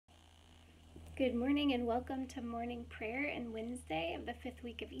Good morning and welcome to morning prayer and Wednesday of the 5th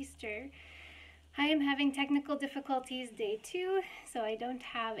week of Easter. I am having technical difficulties day 2, so I don't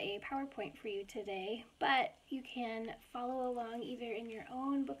have a PowerPoint for you today, but you can follow along either in your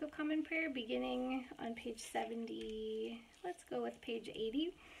own Book of Common Prayer beginning on page 70, let's go with page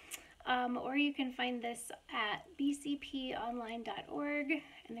 80, or you can find this at bcponline.org,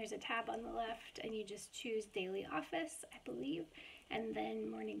 and there's a tab on the left, and you just choose Daily Office, I believe, and then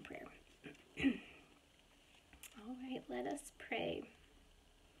Morning Prayer. All right, let us pray.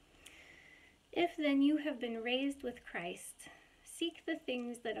 If then you have been raised with Christ, seek the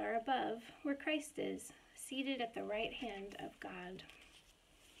things that are above, where Christ is, seated at the right hand of God.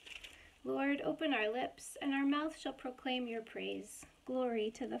 Lord, open our lips, and our mouth shall proclaim your praise.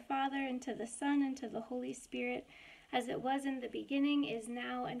 Glory to the Father, and to the Son, and to the Holy Spirit, as it was in the beginning, is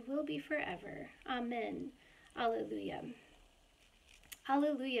now, and will be forever. Amen. Alleluia.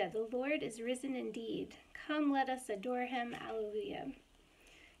 Alleluia, the Lord is risen indeed. Come, let us adore him. Alleluia.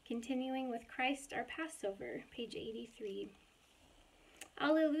 Continuing with Christ our Passover, page 83.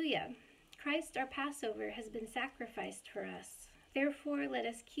 Alleluia. Christ our Passover has been sacrificed for us. Therefore let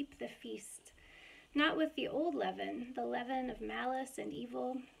us keep the feast, not with the old leaven, the leaven of malice and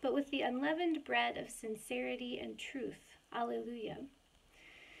evil, but with the unleavened bread of sincerity and truth. Alleluia.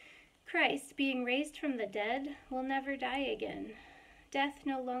 Christ, being raised from the dead, will never die again. Death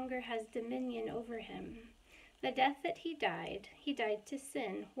no longer has dominion over him. The death that he died to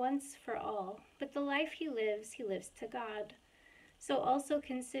sin once for all, but the life he lives to God. So also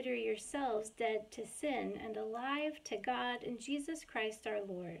consider yourselves dead to sin and alive to God in Jesus Christ our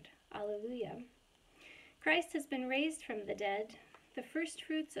Lord. Alleluia. Christ has been raised from the dead, the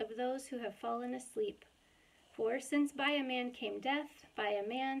firstfruits of those who have fallen asleep. For since by a man came death, by a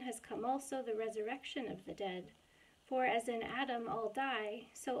man has come also the resurrection of the dead. For as in Adam all die,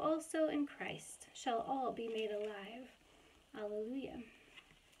 so also in Christ shall all be made alive. Alleluia.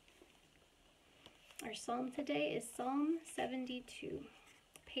 Our psalm today is Psalm 72,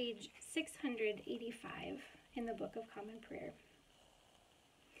 page 685 in the Book of Common Prayer.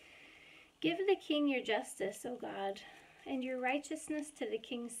 Give the king your justice, O God, and your righteousness to the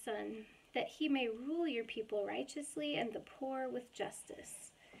king's son, that he may rule your people righteously and the poor with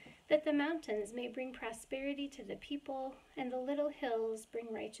justice. That the mountains may bring prosperity to the people, and the little hills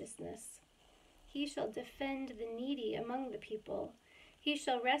bring righteousness. He shall defend the needy among the people. He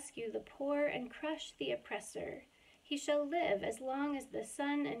shall rescue the poor and crush the oppressor. He shall live as long as the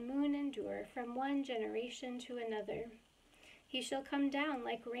sun and moon endure, from one generation to another. He shall come down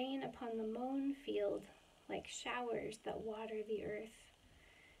like rain upon the mown field, like showers that water the earth.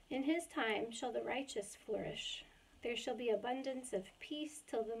 In his time shall the righteous flourish. There shall be abundance of peace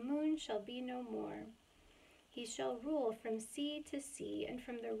till the moon shall be no more. He shall rule from sea to sea and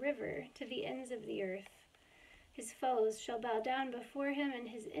from the river to the ends of the earth. His foes shall bow down before him, and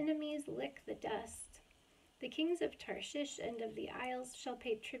his enemies lick the dust. The kings of Tarshish and of the isles shall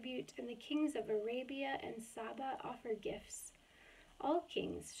pay tribute, and the kings of Arabia and Saba offer gifts. All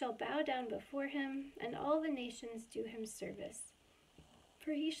kings shall bow down before him, and all the nations do him service.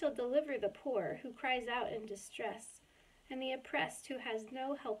 For he shall deliver the poor who cries out in distress, and the oppressed who has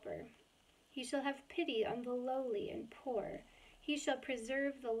no helper. He shall have pity on the lowly and poor. He shall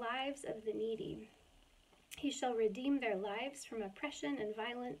preserve the lives of the needy. He shall redeem their lives from oppression and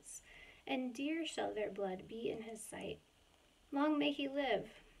violence, and dear shall their blood be in his sight. Long may he live,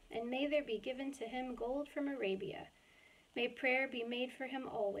 and may there be given to him gold from Arabia. May prayer be made for him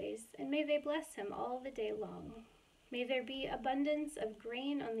always, and may they bless him all the day long. May there be abundance of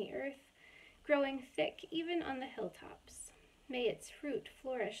grain on the earth, growing thick even on the hilltops. May its fruit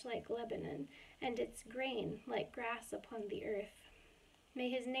flourish like Lebanon, and its grain like grass upon the earth. May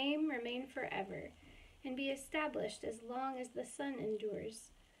his name remain forever, and be established as long as the sun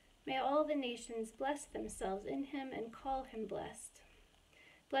endures. May all the nations bless themselves in him and call him blessed.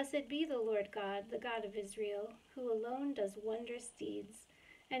 Blessed be the Lord God, the God of Israel, who alone does wondrous deeds.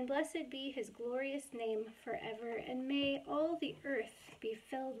 And blessed be his glorious name forever, and may all the earth be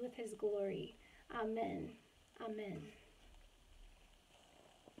filled with his glory. Amen. Amen.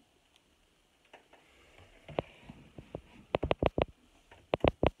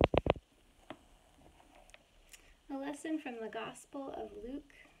 A lesson from the Gospel of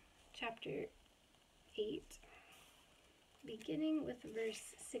Luke, chapter 8, beginning with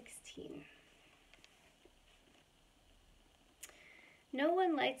verse 16. No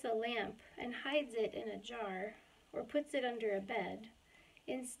one lights a lamp and hides it in a jar or puts it under a bed.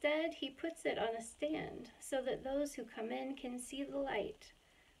 Instead, he puts it on a stand so that those who come in can see the light.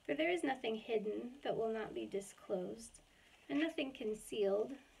 For there is nothing hidden that will not be disclosed, and nothing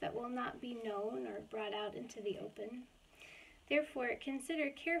concealed that will not be known or brought out into the open. Therefore, consider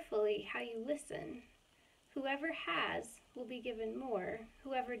carefully how you listen. Whoever has will be given more.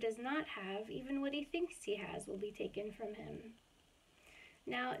 Whoever does not have, even what he thinks he has, will be taken from him.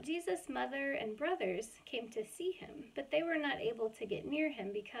 Now, Jesus' mother and brothers came to see him, but they were not able to get near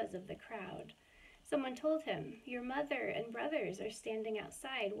him because of the crowd. Someone told him, "Your mother and brothers are standing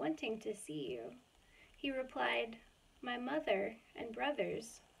outside wanting to see you." He replied, "My mother and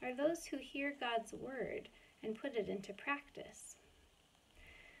brothers are those who hear God's word and put it into practice."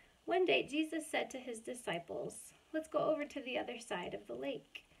 One day Jesus said to his disciples, "Let's go over to the other side of the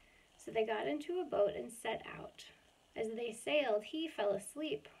lake." So they got into a boat and set out. As they sailed, he fell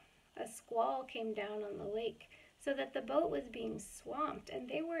asleep. A squall came down on the lake, so that the boat was being swamped, and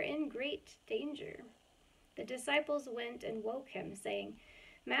they were in great danger. The disciples went and woke him, saying,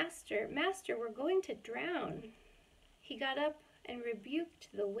 "Master, Master, we're going to drown." He got up and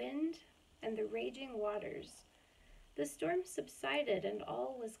rebuked the wind and the raging waters. The storm subsided and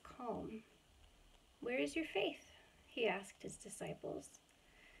all was calm. "Where is your faith?" he asked his disciples.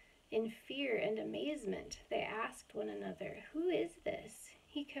 In fear and amazement, they asked one another, "Who is this?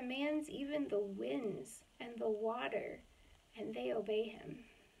 He commands even the winds and the water, and they obey him."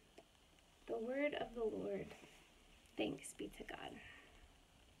 The word of the Lord. Thanks be to God.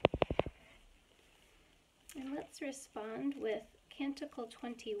 And let's respond with Canticle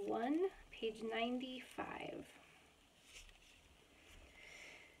 21, page 95.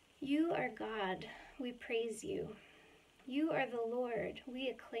 You are God, we praise you. You are the Lord, we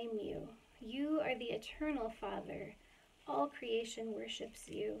acclaim you. You are the eternal Father, all creation worships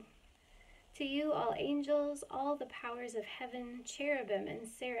you. To you all angels, all the powers of heaven, cherubim and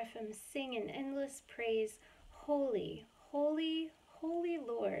seraphim sing in endless praise, "Holy, holy, holy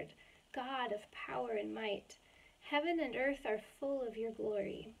Lord, God of power and might. Heaven and earth are full of your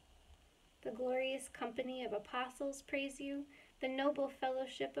glory." The glorious company of apostles praise you. The noble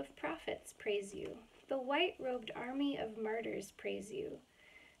fellowship of prophets praise you. The white-robed army of martyrs praise you.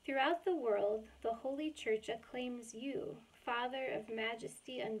 Throughout the world, the Holy Church acclaims you, Father of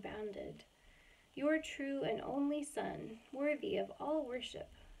majesty unbounded, your true and only Son, worthy of all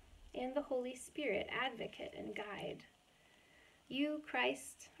worship, and the Holy Spirit, advocate and guide. You,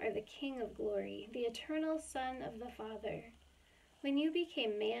 Christ, are the King of glory, the eternal Son of the Father. When you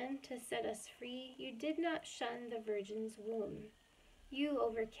became man to set us free, you did not shun the Virgin's womb. You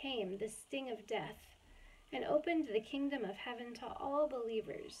overcame the sting of death and opened the kingdom of heaven to all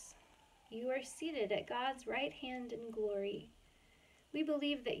believers. You are seated at God's right hand in glory. We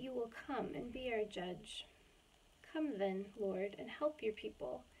believe that you will come and be our judge. Come then, Lord, and help your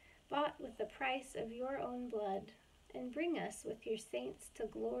people, bought with the price of your own blood, and bring us with your saints to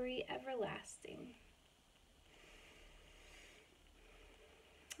glory everlasting.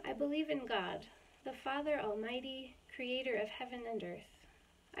 I believe in God, the Father Almighty, creator of heaven and earth.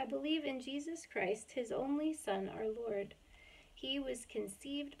 I believe in Jesus Christ, his only Son, our Lord. He was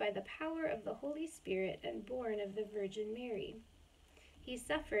conceived by the power of the Holy Spirit and born of the Virgin Mary. He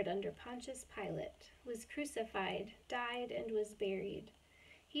suffered under Pontius Pilate, was crucified, died, and was buried.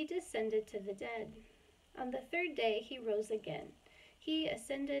 He descended to the dead. On the third day he rose again. He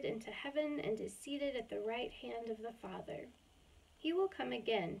ascended into heaven and is seated at the right hand of the Father. He will come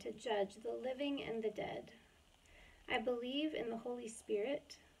again to judge the living and the dead. I believe in the Holy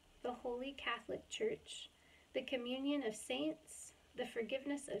Spirit, the Holy Catholic Church, the communion of saints, the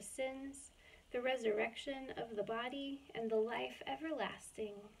forgiveness of sins, the resurrection of the body, and the life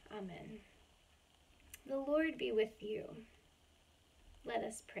everlasting. Amen. The Lord be with you. Let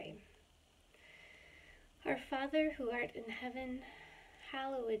us pray. Our Father who art in heaven,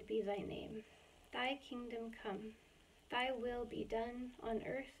 hallowed be thy name. Thy kingdom come. Thy will be done on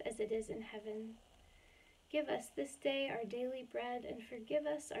earth as it is in heaven. Give us this day our daily bread, and forgive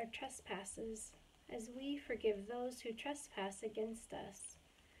us our trespasses, as we forgive those who trespass against us.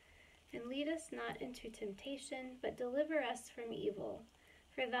 And lead us not into temptation, but deliver us from evil.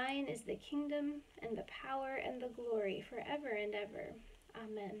 For thine is the kingdom, and the power, and the glory, forever and ever.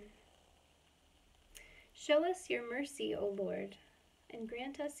 Amen. Show us your mercy, O Lord, and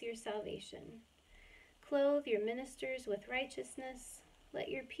grant us your salvation. Clothe your ministers with righteousness. Let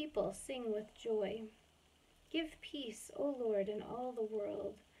your people sing with joy. Give peace, O Lord, in all the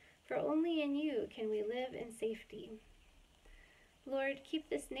world, for only in you can we live in safety. Lord, keep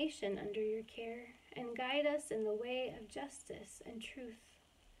this nation under your care, and guide us in the way of justice and truth.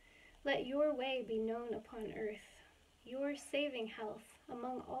 Let your way be known upon earth, your saving health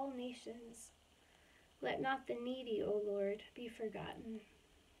among all nations. Let not the needy, O Lord, be forgotten,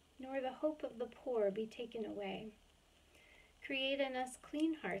 nor the hope of the poor be taken away. Create in us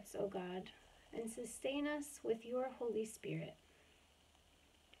clean hearts, O God, and sustain us with your Holy Spirit.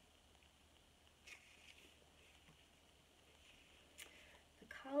 The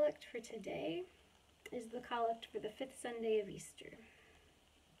collect for today is the collect for the 5th Sunday of Easter.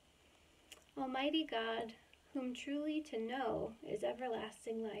 Almighty God, whom truly to know is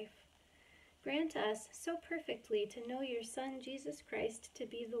everlasting life, grant us so perfectly to know your Son, Jesus Christ, to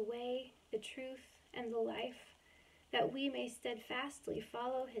be the way, the truth, and the life, that we may steadfastly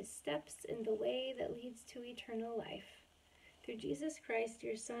follow his steps in the way that leads to eternal life. Through Jesus Christ,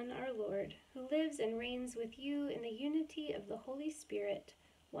 your Son, our Lord, who lives and reigns with you in the unity of the Holy Spirit,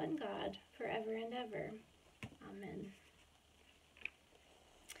 one God, forever and ever. Amen.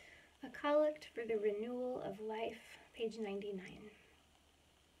 A collect for the renewal of life, page 99.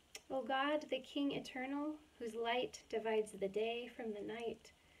 O God, the King eternal, whose light divides the day from the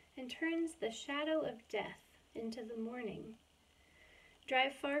night and turns the shadow of death into the morning,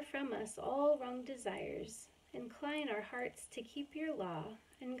 drive far from us all wrong desires, incline our hearts to keep your law,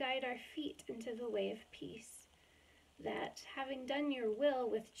 and guide our feet into the way of peace, that, having done your will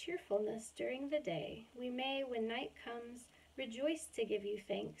with cheerfulness during the day, we may, when night comes, rejoice to give you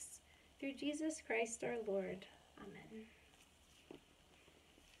thanks, through Jesus Christ our Lord. Amen.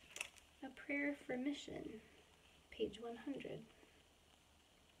 A prayer for mission, page 100.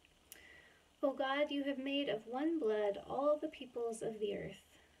 O God, you have made of one blood all the peoples of the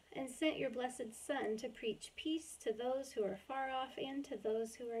earth, and sent your blessed Son to preach peace to those who are far off and to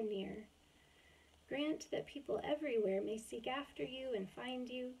those who are near. Grant that people everywhere may seek after you and find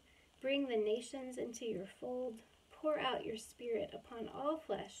you, bring the nations into your fold, pour out your Spirit upon all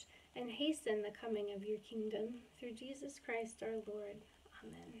flesh, and hasten the coming of your kingdom, through Jesus Christ our Lord.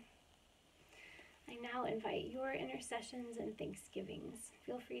 Amen. I now invite your intercessions and thanksgivings.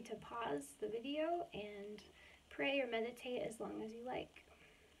 Feel free to pause the video and pray or meditate as long as you like.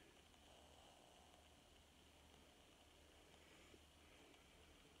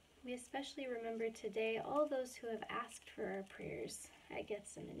 We especially remember today all those who have asked for our prayers at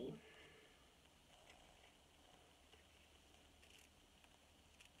Gethsemane.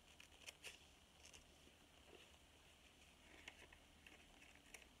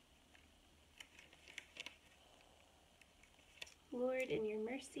 Lord, in your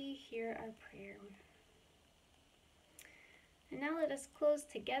mercy, hear our prayer. And now let us close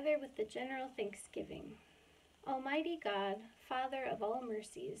together with the general thanksgiving. Almighty God, Father of all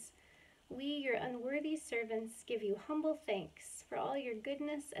mercies, we, your unworthy servants, give you humble thanks for all your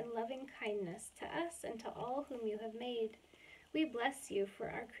goodness and loving kindness to us and to all whom you have made. We bless you for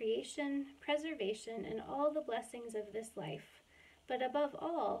our creation, preservation, and all the blessings of this life, but above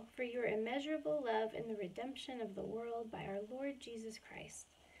all, for your immeasurable love in the redemption of the world by our Lord Jesus Christ,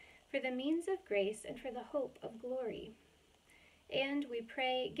 for the means of grace and for the hope of glory. And we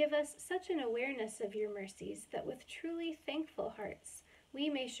pray, give us such an awareness of your mercies that with truly thankful hearts we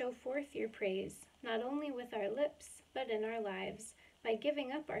may show forth your praise, not only with our lips, but in our lives, by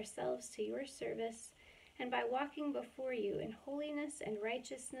giving up ourselves to your service, and by walking before you in holiness and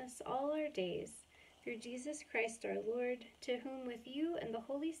righteousness all our days, through Jesus Christ our Lord, to whom with you and the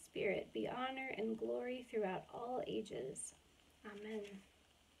Holy Spirit be honor and glory throughout all ages. Amen.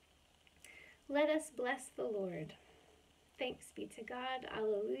 Let us bless the Lord. Thanks be to God.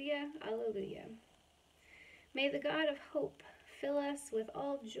 Alleluia, alleluia. May the God of hope fill us with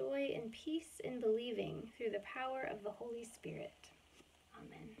all joy and peace in believing through the power of the Holy Spirit.